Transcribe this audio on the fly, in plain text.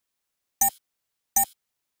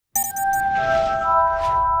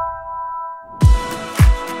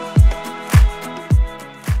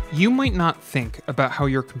You might not think about how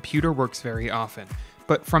your computer works very often,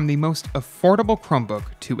 but from the most affordable Chromebook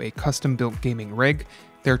to a custom-built gaming rig,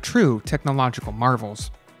 they're true technological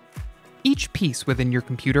marvels. Each piece within your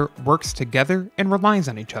computer works together and relies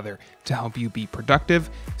on each other to help you be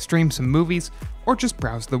productive, stream some movies, or just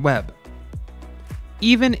browse the web.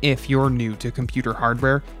 Even if you're new to computer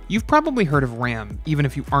hardware, you've probably heard of RAM, even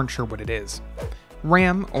if you aren't sure what it is.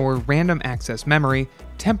 RAM, or Random Access Memory,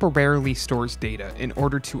 temporarily stores data in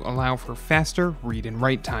order to allow for faster read and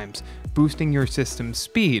write times, boosting your system's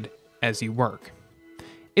speed as you work.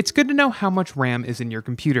 It's good to know how much RAM is in your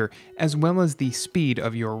computer, as well as the speed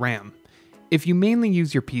of your RAM. If you mainly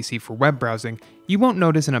use your PC for web browsing, you won't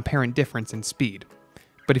notice an apparent difference in speed.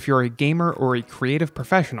 But if you're a gamer or a creative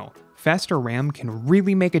professional, faster RAM can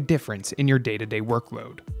really make a difference in your day-to-day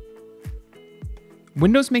workload.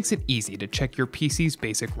 Windows makes it easy to check your PC's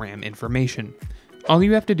basic RAM information. All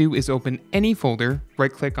you have to do is open any folder,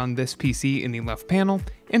 right-click on this PC in the left panel,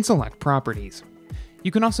 and select Properties.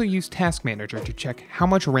 You can also use Task Manager to check how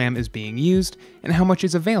much RAM is being used and how much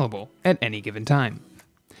is available at any given time.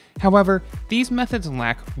 However, these methods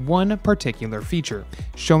lack one particular feature,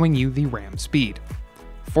 showing you the RAM speed.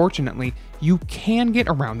 Fortunately, you can get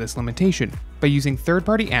around this limitation by using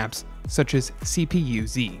third-party apps such as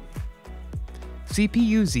CPU-Z.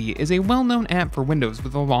 CPU-Z is a well-known app for Windows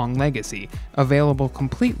with a long legacy, available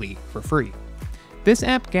completely for free. This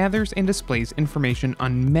app gathers and displays information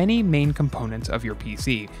on many main components of your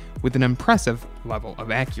PC with an impressive level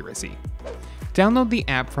of accuracy. Download the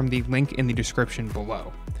app from the link in the description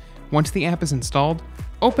below. Once the app is installed,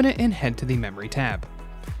 open it and head to the Memory tab.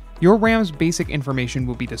 Your RAM's basic information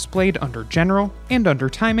will be displayed under General, and under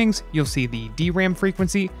Timings, you'll see the DRAM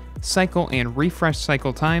frequency, cycle and refresh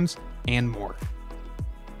cycle times, and more.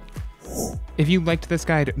 If you liked this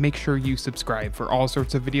guide, make sure you subscribe for all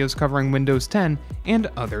sorts of videos covering Windows 10 and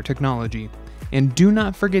other technology. And do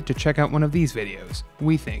not forget to check out one of these videos.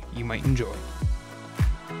 We think you might enjoy.